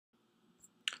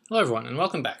Hello everyone, and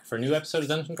welcome back for a new episode of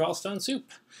Dungeon Crawl Stone Soup.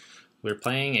 We're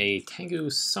playing a Tengu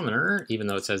Summoner, even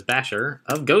though it says Basher,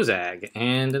 of Gozag.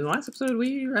 And in the last episode,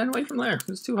 we ran away from there. It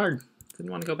was too hard. Didn't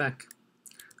want to go back.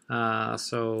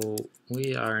 So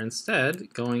we are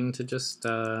instead going to just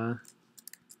go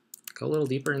a little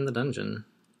deeper in the dungeon.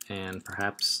 And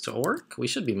perhaps to Orc? We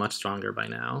should be much stronger by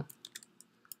now.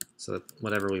 So that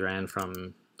whatever we ran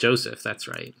from Joseph, that's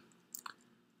right.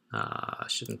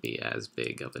 Shouldn't be as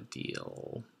big of a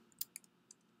deal.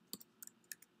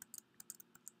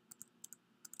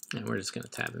 And we're just going to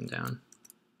tab him down.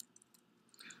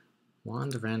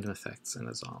 Wand of Random Effects and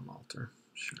a Zalm Altar.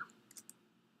 Sure.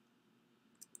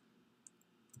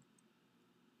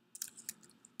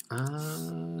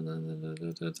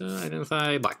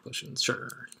 Identify black potions.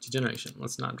 Sure. Degeneration.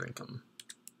 Let's not drink them.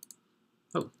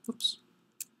 Oh, whoops.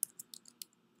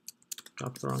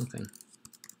 Dropped the wrong thing.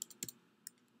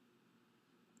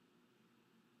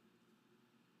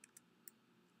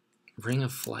 Ring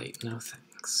of Flight. No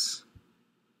thanks.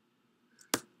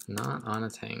 Not on a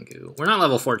Tengu. We're not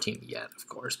level 14 yet, of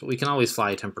course, but we can always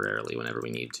fly temporarily whenever we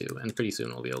need to, and pretty soon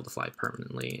we'll be able to fly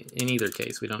permanently. In either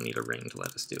case, we don't need a ring to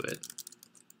let us do it.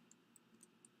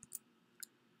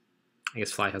 I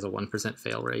guess fly has a 1%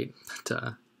 fail rate,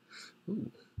 but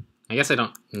ooh. I guess I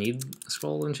don't need a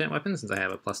scroll enchant weapon since I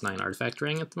have a +9 artifact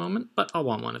ring at the moment, but I'll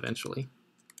want one eventually.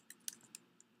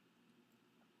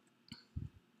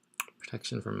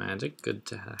 Protection from magic, good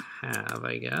to have,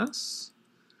 I guess.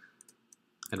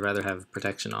 I'd rather have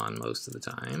protection on most of the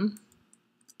time.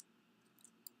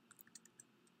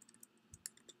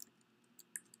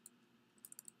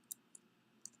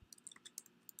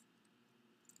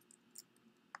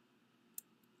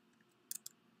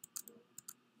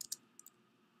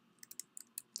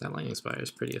 That Lightning Spire is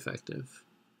pretty effective.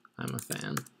 I'm a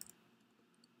fan.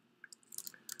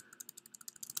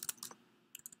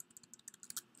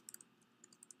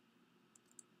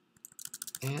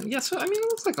 And yeah, so I mean, it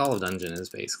looks like all of Dungeon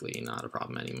is basically not a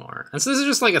problem anymore. And so this is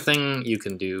just like a thing you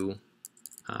can do.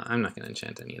 I'm not going to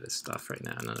enchant any of this stuff right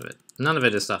now. None of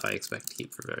it is stuff I expect to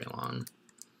keep for very long.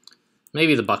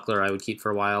 Maybe the Buckler I would keep for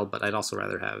a while, but I'd also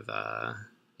rather have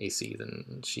AC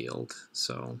than Shield.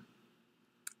 So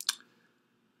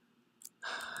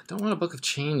I don't want a Book of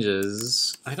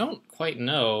Changes. I don't quite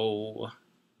know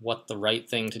what the right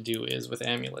thing to do is with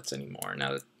amulets anymore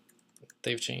now that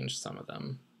they've changed some of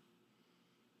them.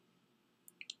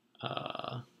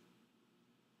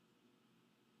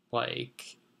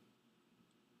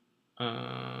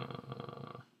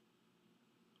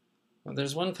 Well,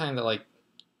 there's one kind that like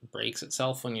breaks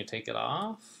itself when you take it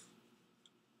off.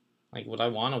 Like, would I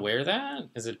want to wear that?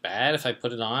 Is it bad if I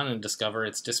put it on and discover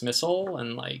its dismissal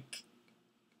and like,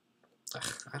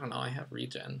 I don't know. I have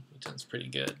regen. Regen's pretty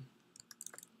good.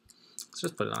 Let's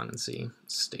just put it on and see.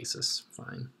 Stasis,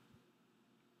 fine.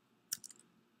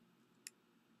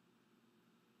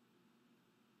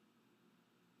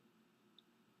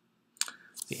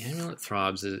 The amulet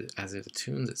throbs as it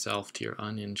attunes itself to your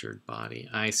uninjured body.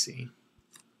 I see.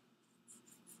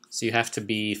 So you have to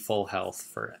be full health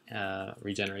for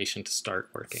regeneration to start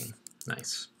working.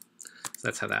 Nice. So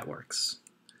that's how that works.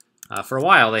 For a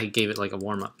while, they gave it like a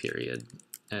warm-up period,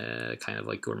 kind of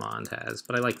like Gourmand has,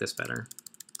 but I like this better.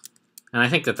 And I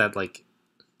think that like...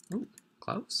 Ooh,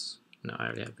 gloves? No, I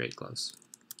already have great gloves.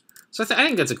 So I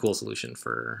think that's a cool solution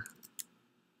for...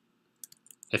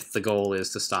 if the goal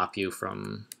is to stop you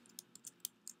from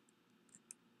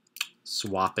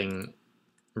swapping,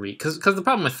 because the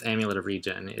problem with Amulet of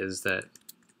Regen is that,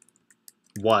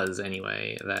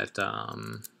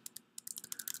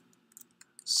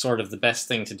 sort of the best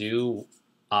thing to do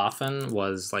often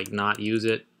was like not use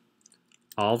it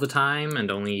all the time and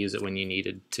only use it when you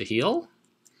needed to heal.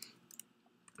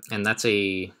 And that's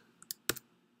a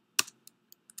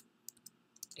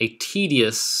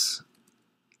tedious,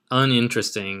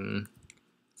 uninteresting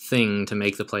thing to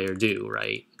make the player do,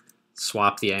 right?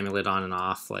 Swap the amulet on and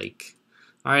off, like,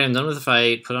 alright, I'm done with the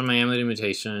fight, put on my amulet of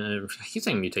mutation, I keep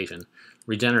saying mutation,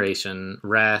 regeneration,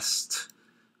 rest,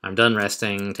 I'm done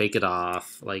resting, take it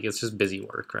off, like, it's just busy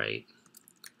work, right?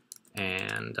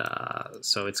 And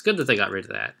so it's good that they got rid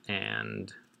of that,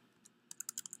 and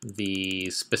the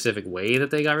specific way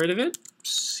that they got rid of it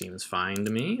seems fine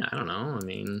to me. I don't know, I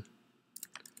mean,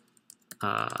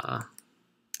 I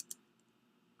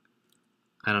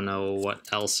don't know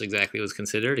what else exactly was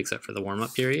considered except for the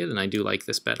warm-up period, and I do like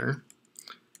this better.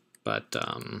 But,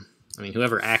 I mean,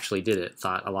 whoever actually did it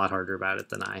thought a lot harder about it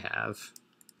than I have.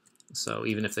 So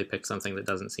even if they pick something that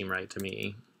doesn't seem right to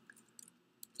me,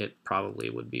 it probably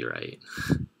would be right.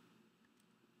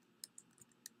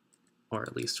 Or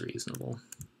at least reasonable.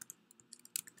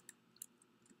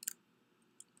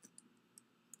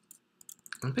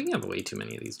 I'm picking up way too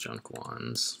many of these junk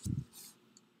wands.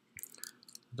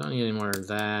 Don't need any more of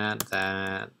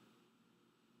that.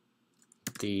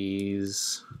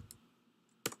 These.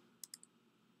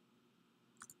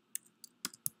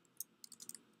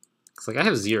 It's like I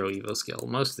have 0 Evo skill.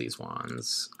 Most of these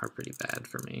wands are pretty bad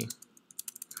for me.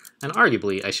 And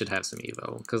arguably, I should have some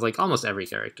Evo, because like almost every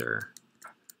character,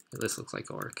 this looks like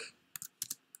Orc,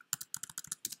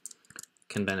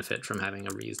 can benefit from having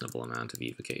a reasonable amount of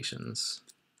evocations.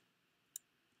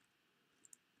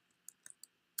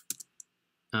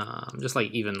 Just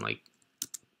like even like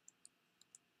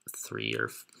 3 or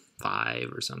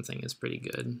 5 or something is pretty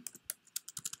good.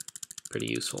 Pretty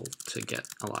useful to get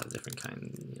a lot of different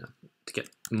kinds, you know, to get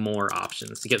more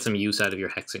options, to get some use out of your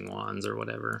hexing wands or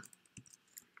whatever.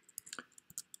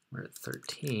 We're at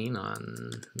 13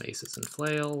 on maces and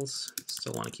flails.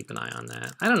 Still want to keep an eye on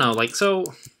that. I don't know, like, so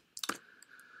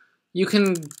you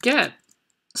can get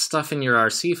stuff in your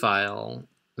RC file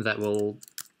that will,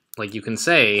 like, you can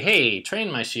say, hey,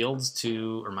 train my shields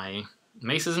to, or my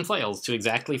maces and flails to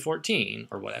exactly 14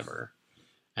 or whatever.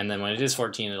 And then when it is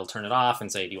 14, it'll turn it off and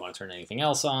say, do you want to turn anything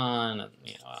else on? And,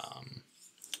 you know,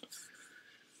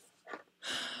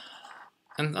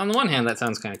 and on the one hand, that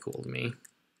sounds kind of cool to me.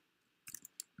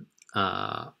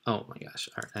 Oh my gosh,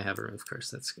 all right, I have a Ring of Curse,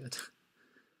 that's good.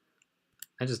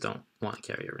 I just don't want to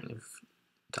carry a Ring of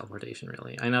Teleportation,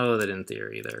 really. I know that in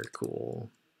theory they're cool,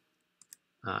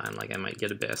 and like I might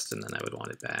get Abyssed and then I would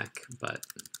want it back, but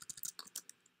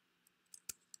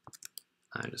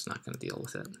I'm just not going to deal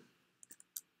with it.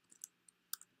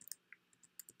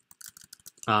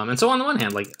 And so on the one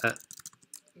hand, like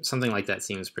something like that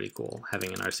seems pretty cool,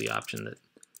 having an RC option that,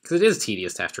 because it is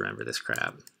tedious to have to remember this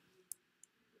crap.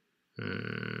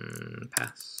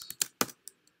 Pass.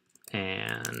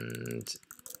 And,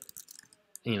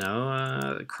 you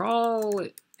know, crawl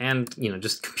and, you know,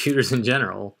 just computers in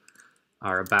general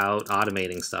are about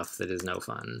automating stuff that is no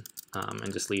fun,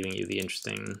 and just leaving you the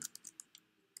interesting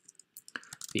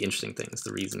things,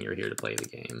 the reason you're here to play the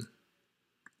game.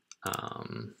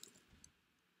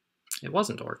 It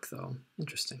wasn't Orc, though.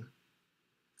 Interesting.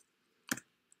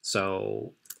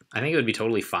 So I think it would be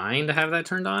totally fine to have that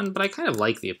turned on, but I kind of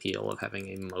like the appeal of having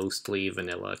a mostly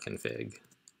vanilla config.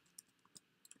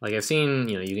 Like, I've seen,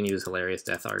 you know, you can use Hilarious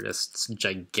Death Artist's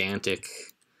gigantic,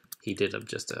 he did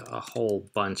just a whole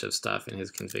bunch of stuff in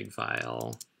his config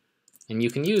file. And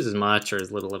you can use as much or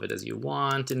as little of it as you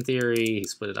want, in theory. He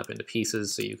split it up into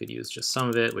pieces, so you could use just some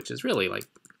of it, which is really, like,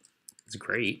 it's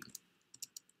great.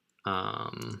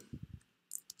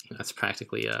 You know, it's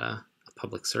practically a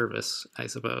public service, I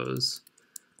suppose.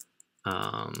 But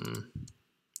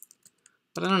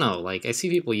I don't know, like, I see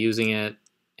people using it,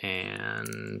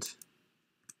 and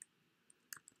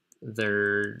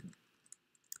they're,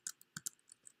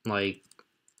 like,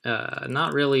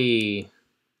 not really,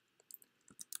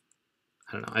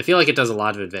 I don't know, I feel like it does a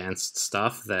lot of advanced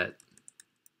stuff that,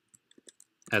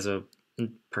 as a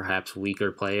perhaps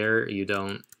weaker player, you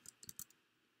don't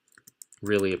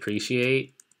really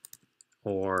appreciate,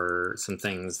 or some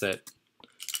things that,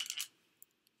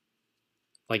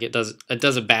 like, it does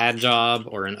a bad job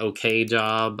or an okay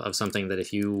job of something that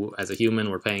if you, as a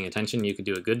human, were paying attention, you could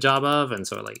do a good job of, and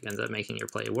so it, like, ends up making your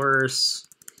play worse.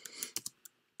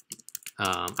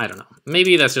 I don't know.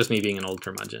 Maybe that's just me being an old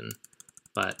curmudgeon,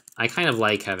 but I kind of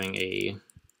like having a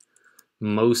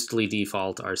mostly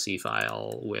default RC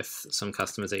file with some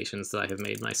customizations that I have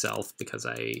made myself because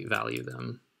I value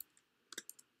them,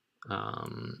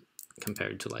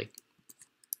 compared to, like,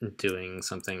 doing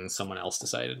something someone else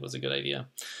decided was a good idea.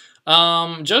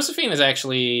 Josephine is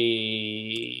actually,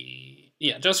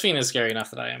 yeah, Josephine is scary enough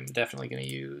that I am definitely going to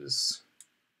use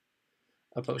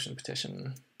a potion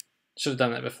petition. Should have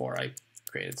done that before I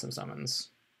created some summons.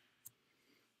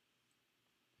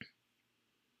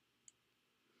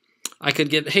 I could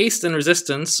get haste and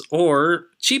resistance, or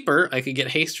cheaper, I could get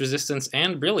haste, resistance,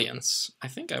 and brilliance. I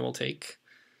think I will take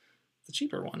the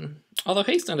cheaper one. Although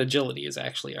haste and agility is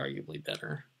actually arguably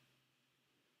better.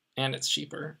 And it's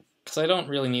cheaper. Because I don't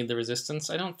really need the resistance,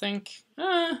 I don't think.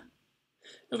 It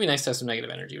would be nice to have some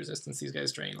negative energy resistance. These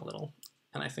guys drain a little.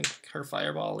 And I think her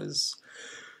fireball is...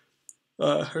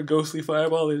 her ghostly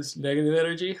fireball is negative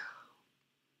energy.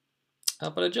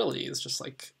 But agility is just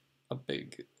like a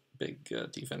big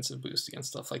defensive boost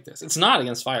against stuff like this. It's not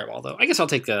against fireball, though. I guess I'll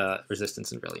take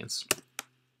resistance and brilliance.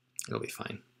 It'll be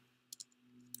fine.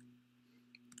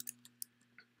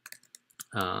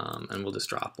 And we'll just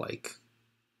drop, like,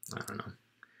 I don't know.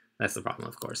 That's the problem,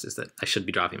 of course, is that I should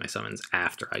be dropping my summons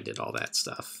after I did all that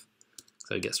stuff.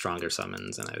 So I'd get stronger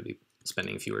summons, and I would be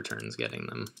spending fewer turns getting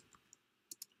them.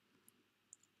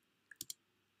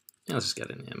 Yeah, let's just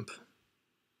get an imp.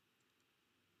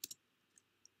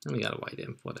 And we got a white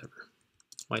imp, whatever.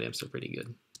 White imps are pretty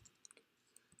good.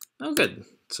 Oh, good.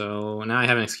 So now I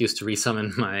have an excuse to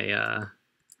resummon my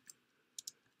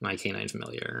my Canine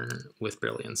Familiar with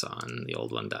Brilliance on. The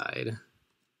old one died.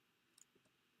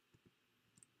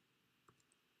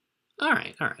 All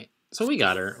right, all right. So we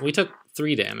got her. We took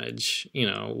 3 damage. You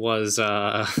know, was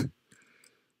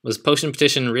Potion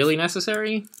Petition really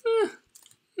necessary?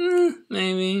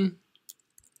 Maybe.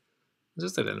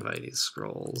 Just identify these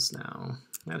scrolls now.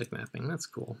 Magic mapping, that's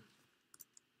cool.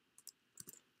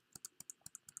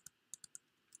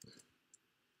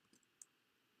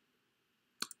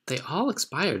 They all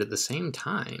expired at the same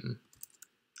time.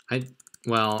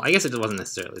 Well, I guess it wasn't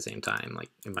necessarily the same time. Like,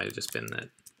 it might have just been that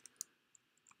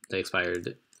they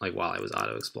expired like while I was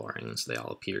auto-exploring, so they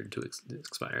all appeared to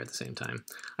expire at the same time.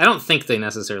 I don't think they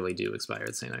necessarily do expire at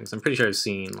the same time, because I'm pretty sure I've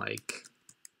seen, like,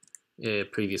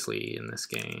 previously in this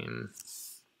game.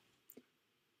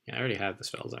 Yeah, I already have the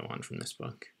spells I want from this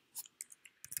book.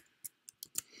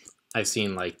 I've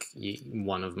seen, like,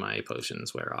 one of my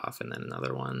potions wear off and then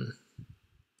another one.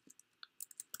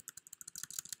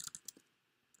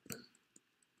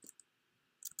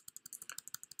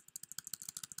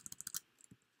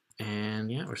 And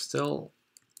yeah, we're still...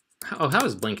 Oh, how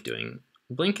is Blink doing?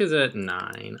 Blink is at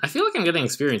 9. I feel like I'm getting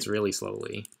experience really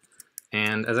slowly.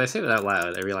 And as I say that out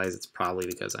loud, I realize it's probably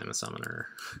because I'm a summoner.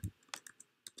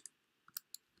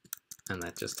 And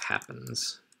that just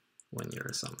happens when you're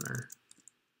a summoner.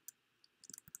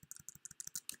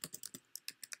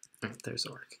 Alright, there's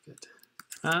Orc. Good.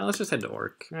 Let's just head to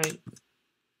Orc, right?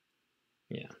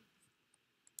 Yeah.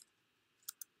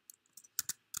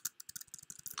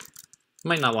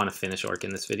 Might not want to finish Orc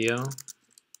in this video,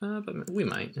 but we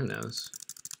might. Who knows?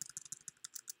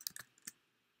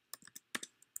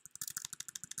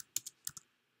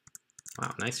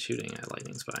 Wow, nice shooting at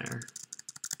Lightning Spire.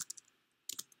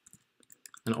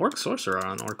 An Orc Sorcerer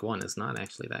on Orc 1 is not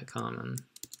actually that common.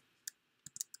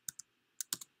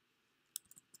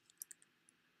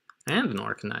 And an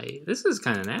Orc Knight. This is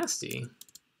kind of nasty.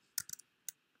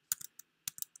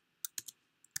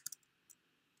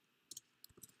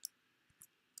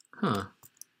 Huh.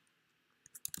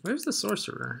 Where's the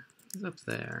Sorcerer? He's up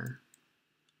there.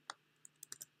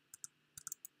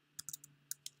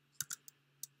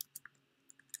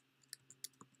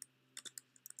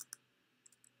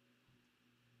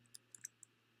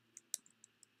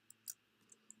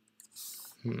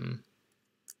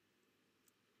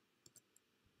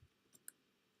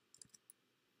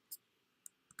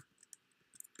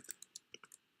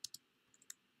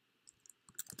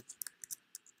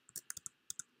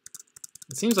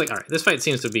 It seems like, all right, this fight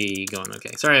seems to be going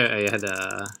okay. Sorry,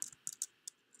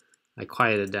 I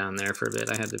quieted down there for a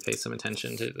bit. I had to pay some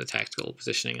attention to the tactical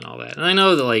positioning and all that. And I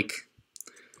know that, like,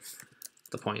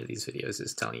 the point of these videos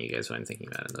is telling you guys what I'm thinking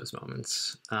about in those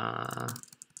moments. I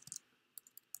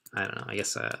don't know. I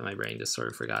guess my brain just sort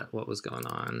of forgot what was going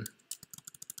on.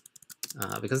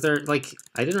 Because they're, like,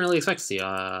 I didn't really expect to see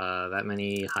that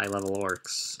many high-level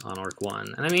orcs on Orc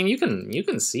 1. And I mean, you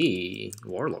can see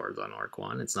warlords on Orc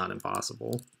 1. It's not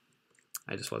impossible.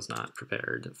 I just was not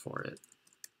prepared for it.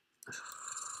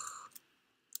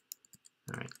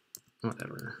 Alright,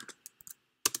 whatever.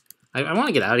 I want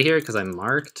to get out of here because I'm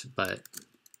marked, but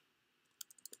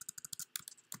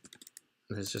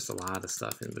there's just a lot of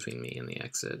stuff in between me and the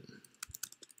exit.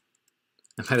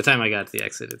 And by the time I got to the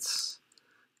exit,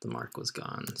 the mark was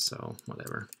gone, so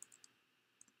whatever.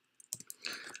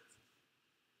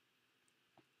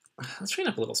 Let's train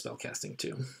up a little spellcasting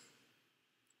too.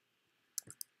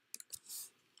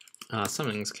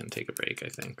 Summonings can take a break, I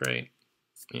think, right?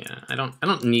 Yeah, I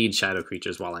don't need shadow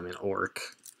creatures while I'm in Orc.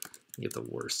 You get the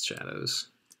worst shadows.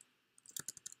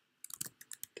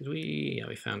 Did we? Yeah,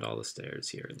 we found all the stairs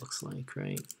here, it looks like,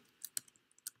 right?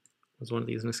 Was one of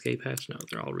these an escape hatch? No,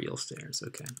 they're all real stairs,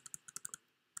 okay.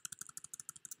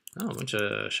 Oh, a bunch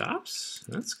of shops?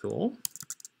 That's cool.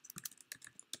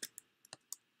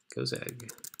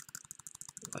 Gozeg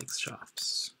likes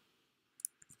shops.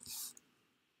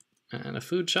 And a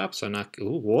food shop, so not...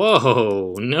 Ooh,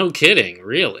 whoa! No kidding,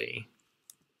 really?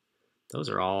 Those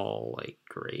are all, like,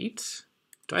 great.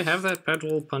 Do I have that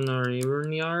Pedal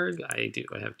Panariurnjarg? I do,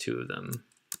 I have 2 of them.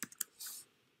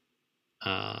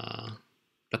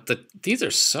 But these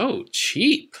are so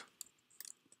cheap.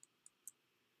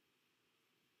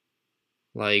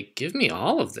 Like, give me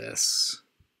all of this.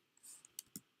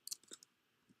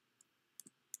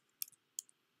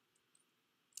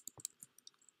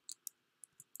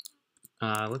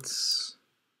 Let's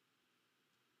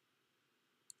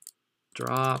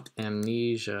drop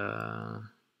Amnesia.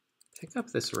 Pick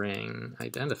up this ring.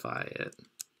 Identify it.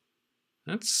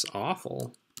 That's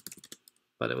awful.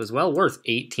 but it was well worth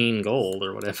 18 gold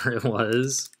or whatever it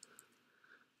was.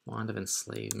 Wand of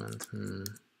Enslavement. I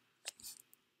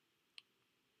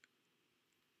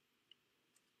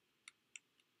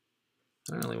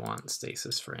don't really want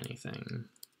stasis for anything.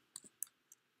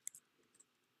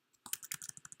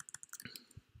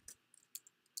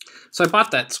 So I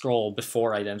bought that scroll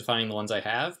before identifying the ones I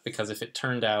have, because if it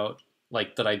turned out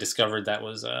like that I discovered that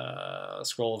was a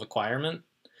scroll of acquirement,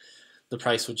 the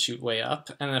price would shoot way up.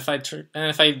 And if I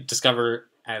discover,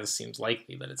 as seems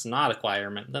likely, that it's not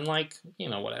acquirement, then like, you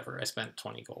know, whatever. I spent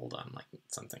 20 gold on like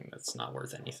something that's not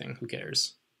worth anything. Who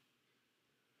cares?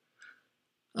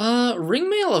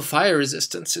 Ringmail of Fire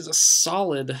Resistance is a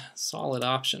solid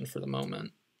option for the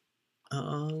moment.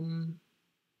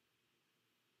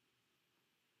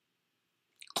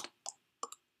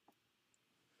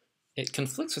 It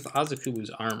conflicts with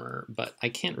Azukubu's armor, but I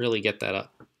can't really get that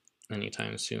up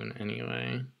anytime soon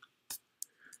anyway.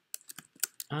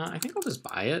 I think I'll just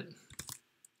buy it.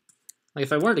 Like,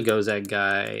 if I weren't a Gozag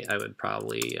guy, I would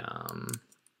probably,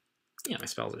 yeah, my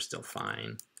spells are still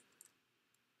fine.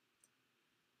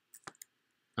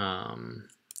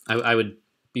 I would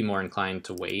be more inclined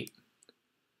to wait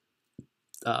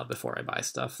before I buy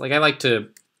stuff. Like, I like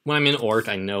to, when I'm in Orc,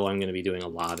 I know I'm going to be doing a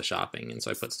lot of shopping, and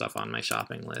so I put stuff on my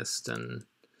shopping list and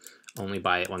only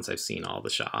buy it once I've seen all the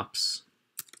shops,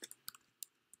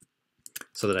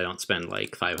 so that I don't spend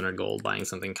like 500 gold buying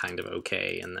something kind of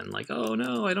okay, and then like, oh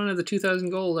no, I don't have the 2,000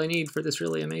 gold I need for this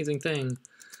really amazing thing.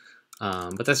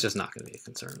 But that's just not going to be a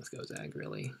concern with Gozag,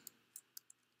 really.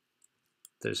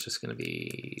 There's just going to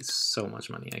be so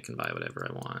much money I can buy whatever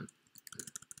I want.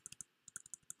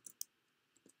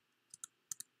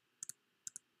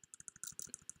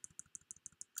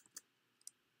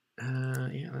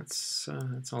 Yeah, that's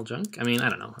all junk. I mean, I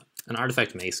don't know. An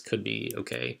artifact mace could be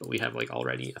okay, but we have like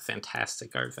already a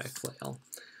fantastic artifact flail,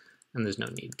 and there's no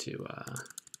need to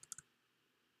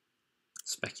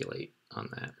speculate on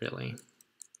that, really.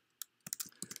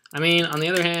 I mean, on the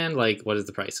other hand, like, what is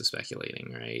the price of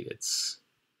speculating, right? It's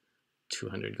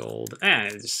 200 gold.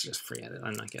 Just forget it.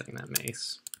 I'm not getting that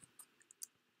mace.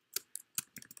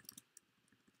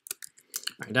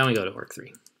 All right, down we go to Orc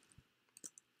 3.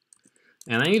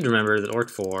 And I need to remember that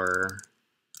Orc 4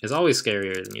 is always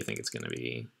scarier than you think it's going to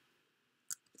be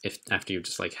after you've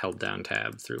just like held down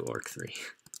tab through Orc 3.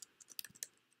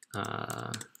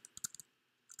 I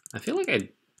feel like I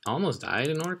almost died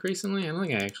in Orc recently. I don't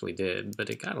think I actually did,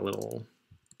 but it got a little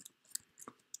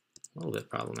bit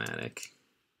problematic.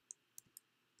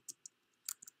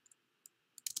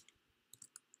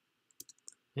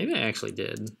 Maybe I actually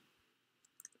did.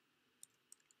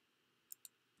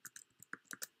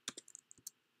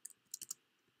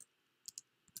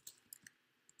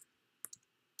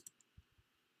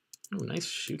 Oh, nice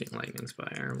shooting Lightning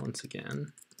Spire once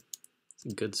again. It's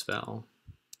a good spell.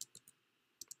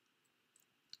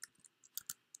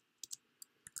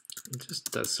 It just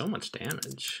does so much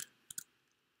damage.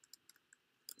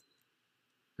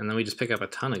 And then we just pick up a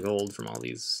ton of gold from all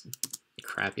these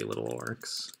crappy little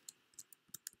orcs.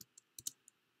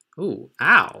 Ooh,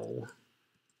 ow!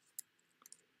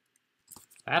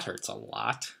 That hurts a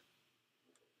lot.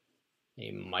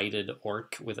 A mighted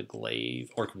orc with a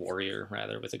glaive, orc warrior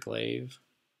rather, with a glaive.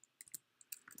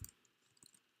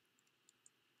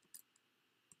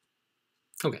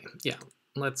 Okay, yeah,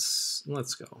 let's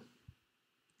go.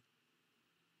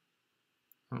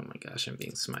 Oh my gosh, I'm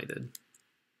being smited.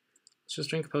 Let's just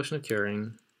drink a potion of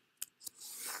curing,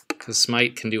 because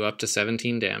smite can do up to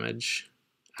 17 damage.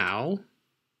 Ow.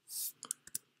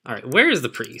 All right, where is the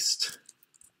priest?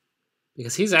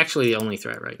 Because he's actually the only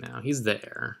threat right now. He's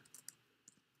there.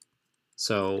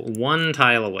 So one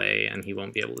tile away, and he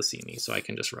won't be able to see me, so I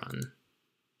can just run.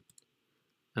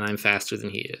 And I'm faster than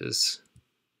he is.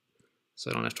 So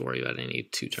I don't have to worry about any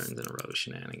 2 turns in a row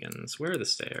shenanigans. Where are the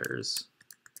stairs?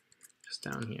 Just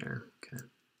down here. Okay.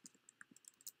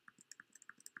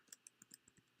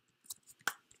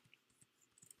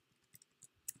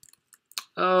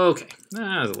 Okay,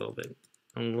 that was a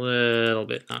little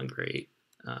bit not great,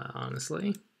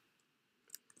 honestly.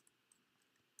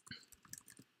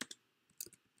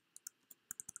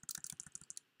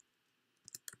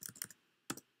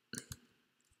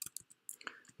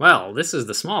 Well, this is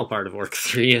the small part of Orc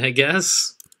 3, I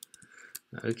guess.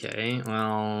 Okay,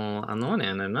 well, on the one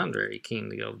hand, I'm not very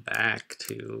keen to go back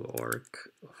to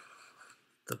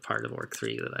the part of Orc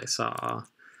 3 that I saw.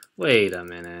 Wait a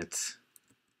minute.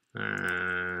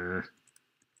 I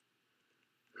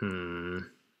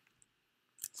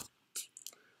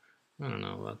don't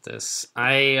know about this.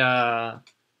 I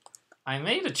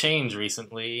made a change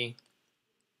recently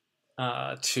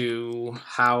to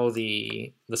how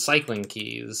the cycling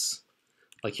keys,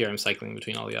 like here I'm cycling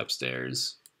between all the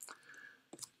upstairs,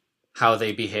 how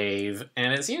they behave,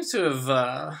 and it seems to have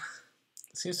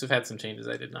had some changes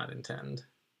I did not intend.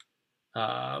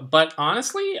 But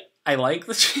honestly, I like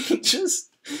the changes.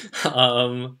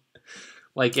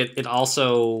 Like it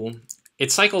also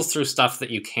it cycles through stuff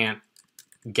that you can't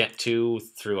get to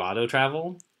through auto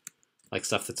travel, like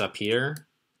stuff that's up here,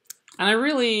 and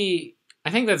I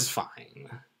think that's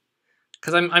fine.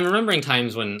 Because I'm remembering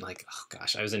times when, like, oh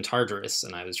gosh, I was in Tartarus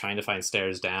and I was trying to find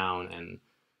stairs down, and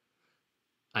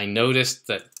I noticed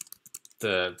that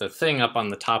the thing up on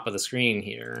the top of the screen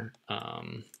here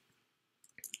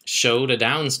showed a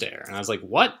downstair, and I was like,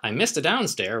 "What? I missed a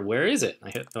downstair. Where is it?" And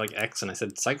I hit like X, and I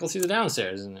said, "Cycle through the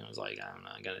downstairs," and it was like, "I'm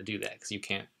not gonna do that because you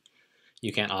can't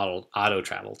auto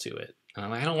travel to it." And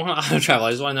I'm like, "I don't want to auto travel. I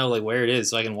just want to know like where it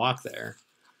is so I can walk there."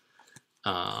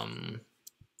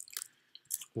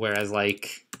 Whereas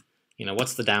like,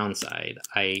 what's the downside?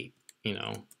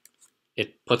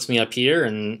 It puts me up here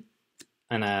and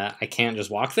I can't just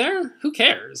walk there? Who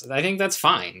cares? I think that's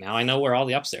fine. Now I know where all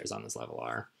the upstairs on this level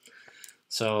are.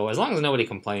 So as long as nobody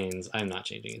complains, I'm not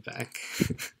changing it back.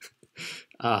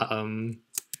 But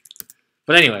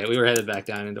anyway, we were headed back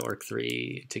down into Orc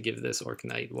 3 to give this Orc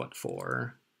Knight what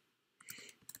for.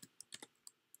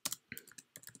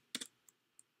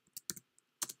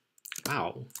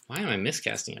 Wow, why am I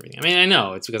miscasting everything? I mean, I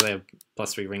know it's because I have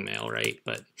 +3 ring mail, right?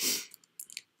 But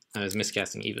I was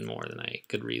miscasting even more than I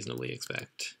could reasonably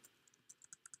expect.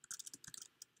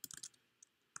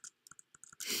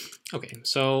 Okay,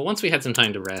 so once we had some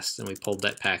time to rest and we pulled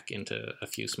that pack into a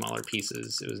few smaller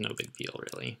pieces, it was no big deal,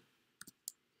 really.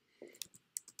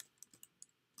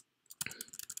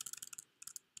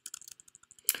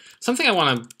 Something I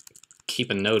want to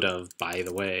keep a note of, by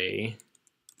the way,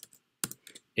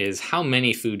 is how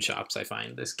many food shops I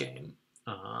find this game.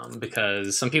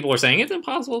 Because some people were saying it's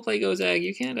impossible to play Gozag.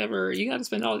 You got to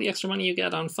spend all the extra money you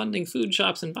get on funding food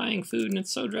shops and buying food, and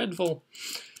it's so dreadful.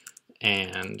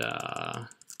 And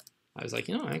I was like,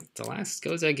 the last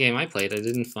Gozag game I played, I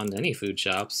didn't fund any food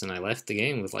shops, and I left the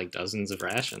game with like dozens of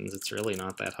rations. It's really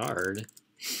not that hard.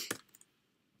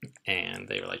 And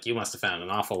they were like, you must have found an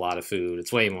awful lot of food.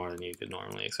 It's way more than you could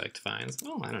normally expect to find. So,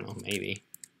 well, I don't know, maybe.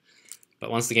 But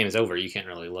once the game is over, you can't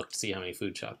really look to see how many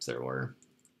food shops there were.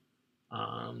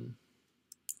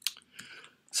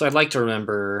 So I'd like to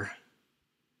remember...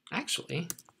 Actually,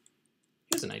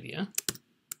 here's an idea.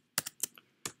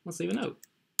 Let's leave a note.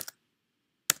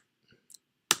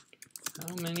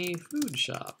 How many food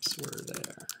shops were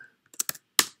there?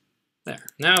 There.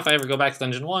 Now if I ever go back to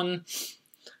Dungeon 1,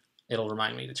 it'll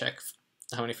remind me to check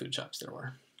how many food shops there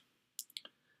were.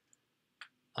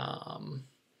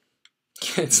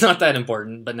 It's not that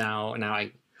important, but now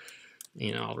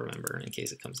I'll remember in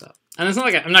case it comes up. And it's not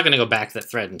like I'm not going to go back to that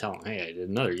thread and tell them, hey, I did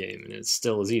another game and it's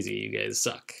still as easy. You guys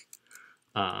suck.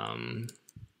 But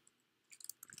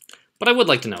I would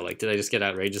like to know, like, did I just get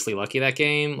outrageously lucky that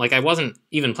game? Like, I wasn't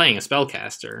even playing a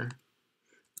spellcaster.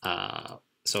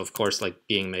 So, of course, like,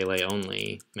 being melee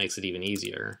only makes it even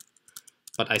easier.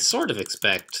 But I sort of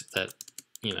expect that,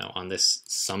 on this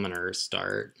summoner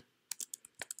start,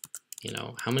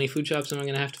 how many food shops am I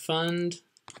going to have to fund?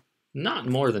 Not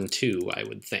more than 2, I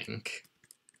would think.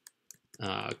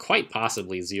 Quite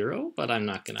possibly 0, but I'm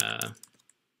not gonna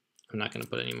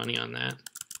put any money on that.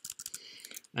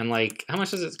 And like, how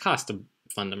much does it cost to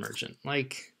fund a merchant?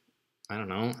 Like, I don't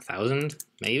know, 1,000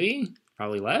 maybe,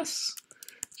 probably less.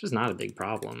 It's just not a big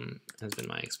problem, has been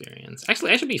my experience.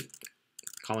 Actually, I should be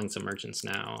calling some merchants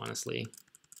now, honestly.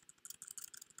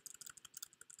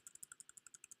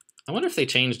 I wonder if they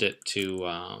changed it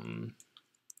to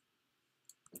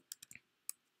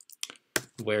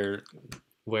where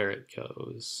it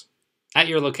goes. At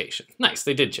your location. Nice,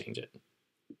 they did change it.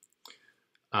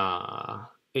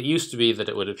 It used to be that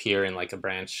it would appear in like a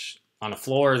branch on a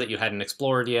floor that you hadn't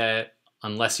explored yet,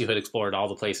 unless you had explored all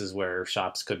the places where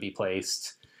shops could be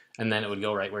placed, and then it would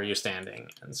go right where you're standing.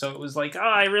 And so it was like,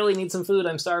 I really need some food,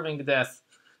 I'm starving to death.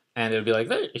 And it would be like,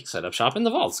 there, you set up shop in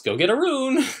the vaults, go get a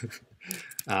rune!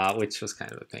 Which was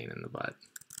kind of a pain in the butt.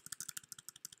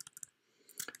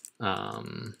 What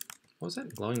was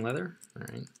that? Glowing leather?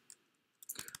 Alright.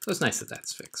 So it's nice that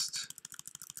that's fixed.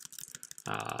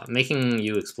 Making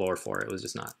you explore for it was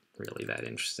just not really that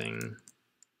interesting,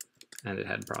 and it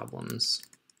had problems.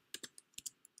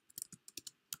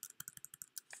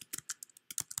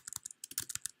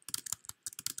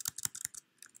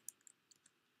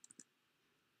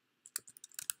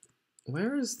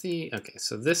 Where is the... Okay,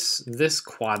 so this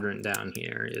quadrant down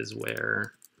here is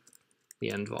where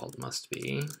the end vault must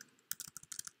be.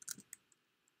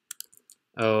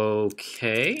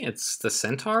 Okay, it's the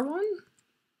centaur one?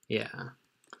 Yeah.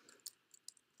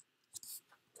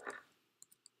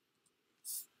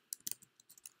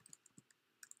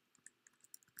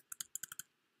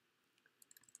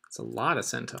 It's a lot of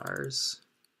centaurs.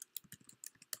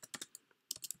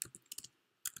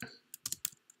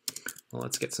 Well,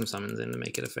 let's get some summons in to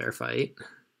make it a fair fight.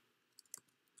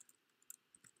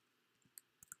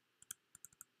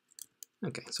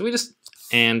 Okay, so we just...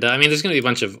 And, I mean, there's going to be a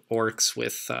bunch of orcs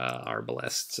with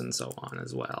arbalests and so on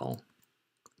as well.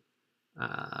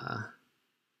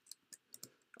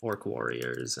 Orc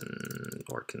warriors and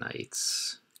orc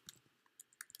knights.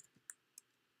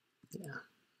 Yeah,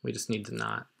 we just need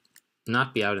to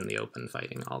not be out in the open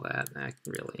fighting all that. That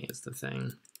really is the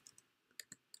thing.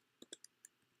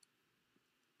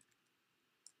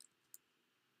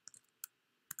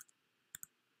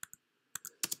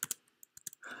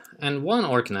 And one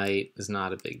orc knight is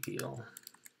not a big deal.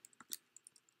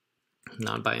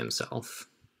 Not by himself.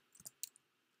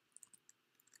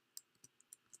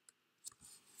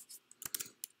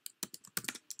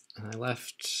 And I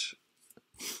left...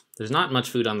 There's not much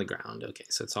food on the ground. Okay,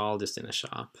 so it's all just in a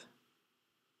shop.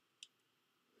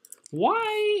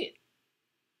 Why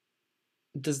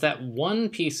does that one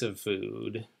piece of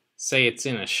food say it's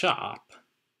in a shop,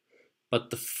 but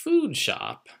the food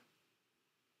shop...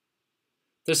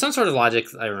 There's some sort of logic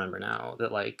I remember now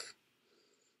that, like,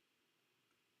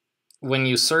 when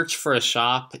you search for a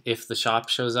shop, if the shop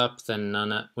shows up, then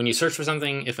when you search for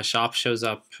something, if a shop shows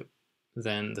up,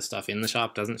 then the stuff in the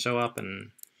shop doesn't show up, and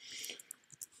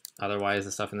otherwise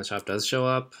the stuff in the shop does show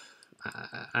up.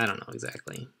 I don't know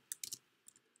exactly,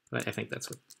 but I think that's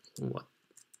what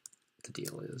the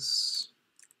deal is.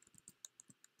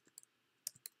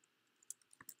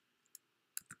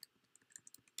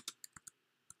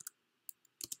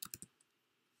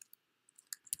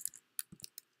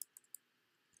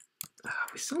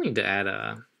 We still need to add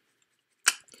a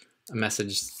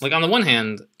message. Like, on the one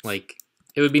hand, like,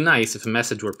 it would be nice if a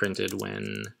message were printed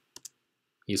when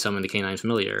you summoned a canine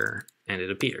familiar and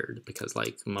it appeared, because,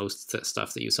 like, most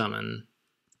stuff that you summon,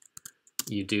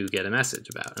 you do get a message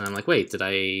about. And I'm like, wait, did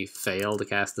I fail to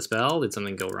cast the spell? Did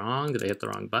something go wrong? Did I hit the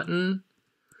wrong button?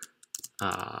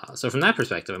 So from that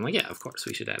perspective, I'm like, yeah, of course,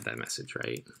 we should add that message,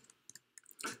 right?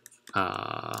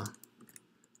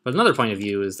 But another point of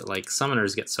view is that, like,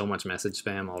 summoners get so much message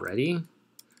spam already.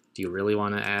 Do you really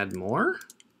want to add more?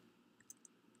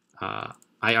 I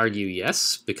argue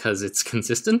yes, because it's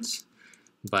consistent.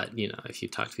 But, you know, if you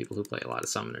talk to people who play a lot of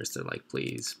summoners, they're like,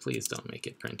 please, please don't make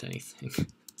it print anything.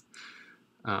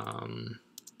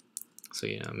 So,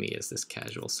 you know, me as this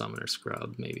casual summoner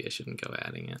scrub, maybe I shouldn't go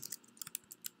adding it.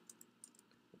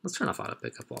 Let's turn off auto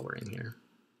pickup while we're in here.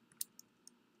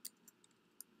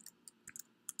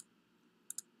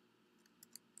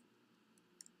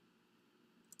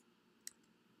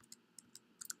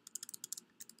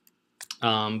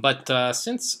 But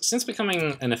since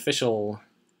becoming an official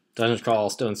Dungeon Crawl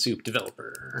Stone Soup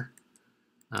developer,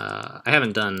 I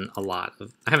haven't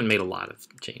made a lot of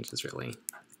changes, really.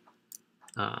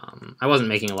 I wasn't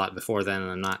making a lot before then,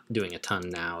 and I'm not doing a ton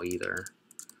now either.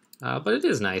 But it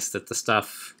is nice that the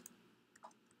stuff...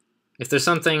 If there's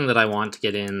something that I want to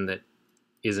get in that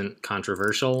isn't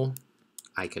controversial,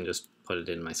 I can just put it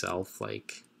in myself.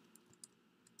 Like,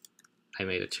 I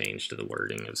made a change to the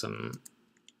wording of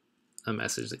a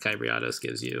message that Kybriados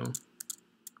gives you.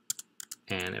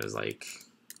 And it was like...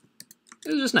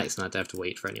 It was just nice not to have to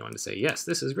wait for anyone to say, yes,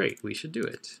 this is great, we should do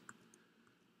it.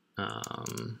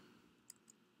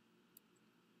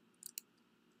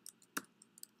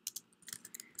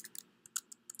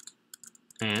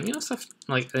 And, you know, stuff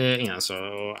like, you know,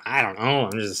 so, I don't know,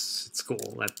 it's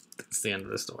cool, that's the end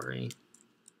of the story.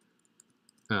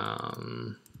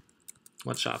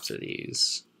 What shops are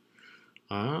these?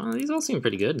 These all seem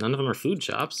pretty good. None of them are food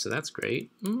shops, so that's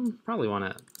great. Probably want to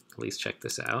at least check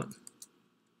this out.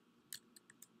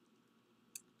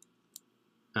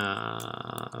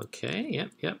 Okay,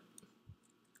 yep,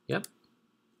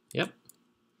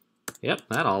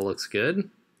 that all looks good.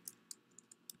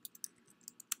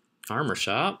 Armor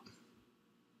shop.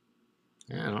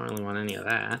 Yeah, I don't really want any of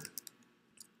that.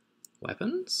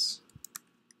 Weapons.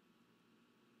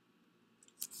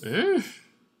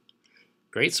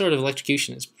 Great Sword of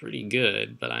Electrocution is pretty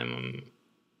good, but I'm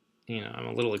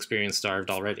a little experience starved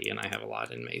already, and I have a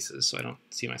lot in maces, so I don't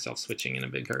see myself switching in a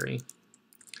big hurry.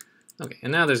 Okay,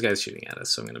 and now there's guys shooting at us,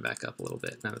 so I'm going to back up a little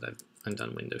bit now that I'm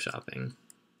done window shopping.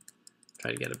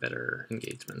 Try to get a better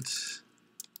engagement.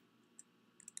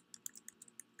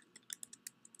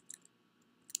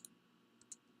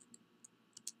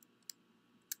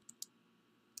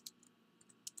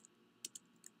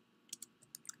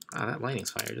 Wow, that lightning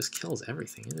fire just kills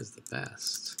everything. It is the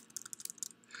best.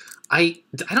 I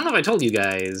don't know if I told you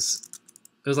guys.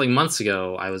 It was like months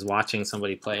ago. I was watching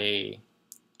somebody play.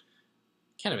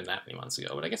 Can't have been that many months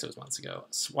ago, but I guess it was months ago.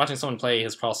 Watching someone play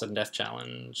his Crawl Sudden Death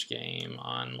Challenge game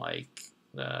on like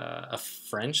a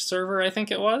French server, I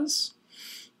think it was.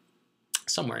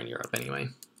 Somewhere in Europe, anyway.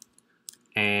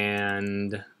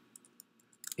 And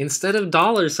instead of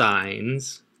dollar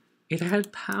signs, it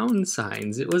had pound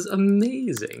signs. It was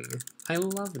amazing. I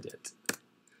loved it.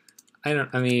 I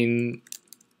don't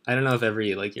know if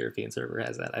every like European server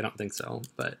has that. I don't think so,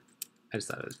 but I just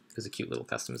thought it was a cute little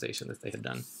customization that they had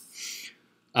done.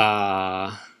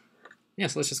 Yeah,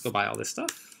 so let's just go buy all this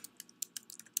stuff.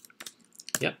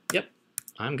 Yep.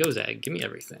 I'm Gozag. Give me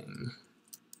everything.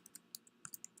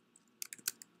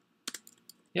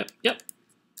 Yep.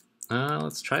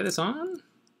 Let's try this on.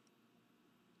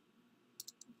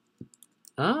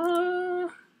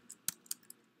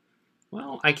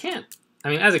 Well, I can't. I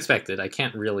mean, as expected, I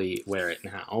can't really wear it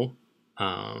now.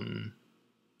 And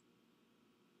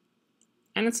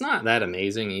it's not that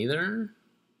amazing either.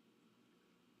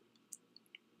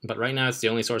 But right now it's the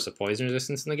only source of poison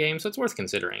resistance in the game, so it's worth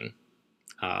considering.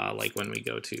 Like when we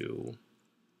go to...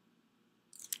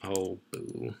 Oh,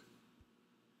 boo.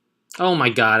 Oh my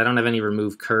god, I don't have any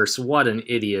remove curse. What an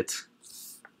idiot.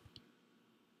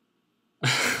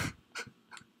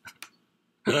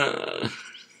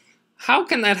 How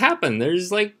can that happen?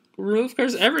 There's like remove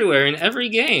curse everywhere in every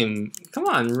game. Come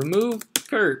on, remove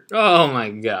curse. Oh my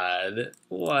god.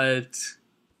 What?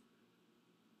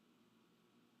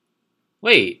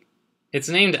 Wait, it's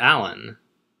named Alan.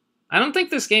 I don't think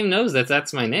this game knows that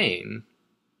that's my name.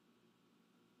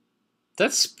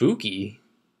 That's spooky.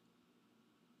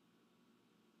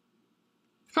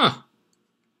 Huh.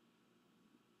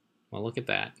 Well, look at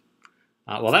that.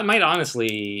 Well, that might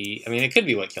honestly... I mean, it could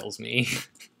be what kills me.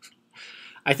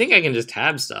 I think I can just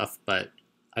tab stuff, but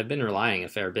I've been relying a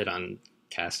fair bit on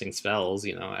casting spells,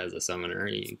 you know, as a summoner.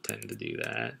 You tend to do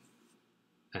that.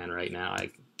 And right now I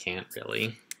can't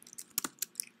really.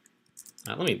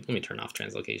 Let me turn off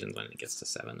translocations when it gets to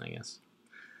 7, I guess.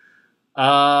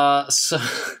 So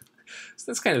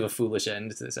that's kind of a foolish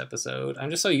end to this episode. I'm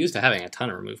just so used to having a ton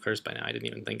of remove curse by now, I didn't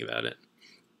even think about it.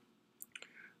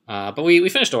 But we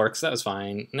finished orcs, that was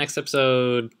fine. Next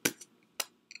episode,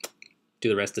 do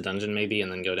the rest of dungeon maybe,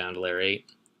 and then go down to layer 8.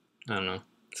 I don't know,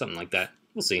 something like that.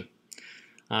 We'll see.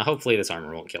 Hopefully this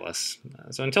armor won't kill us.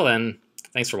 So until then,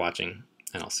 thanks for watching,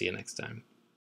 and I'll see you next time.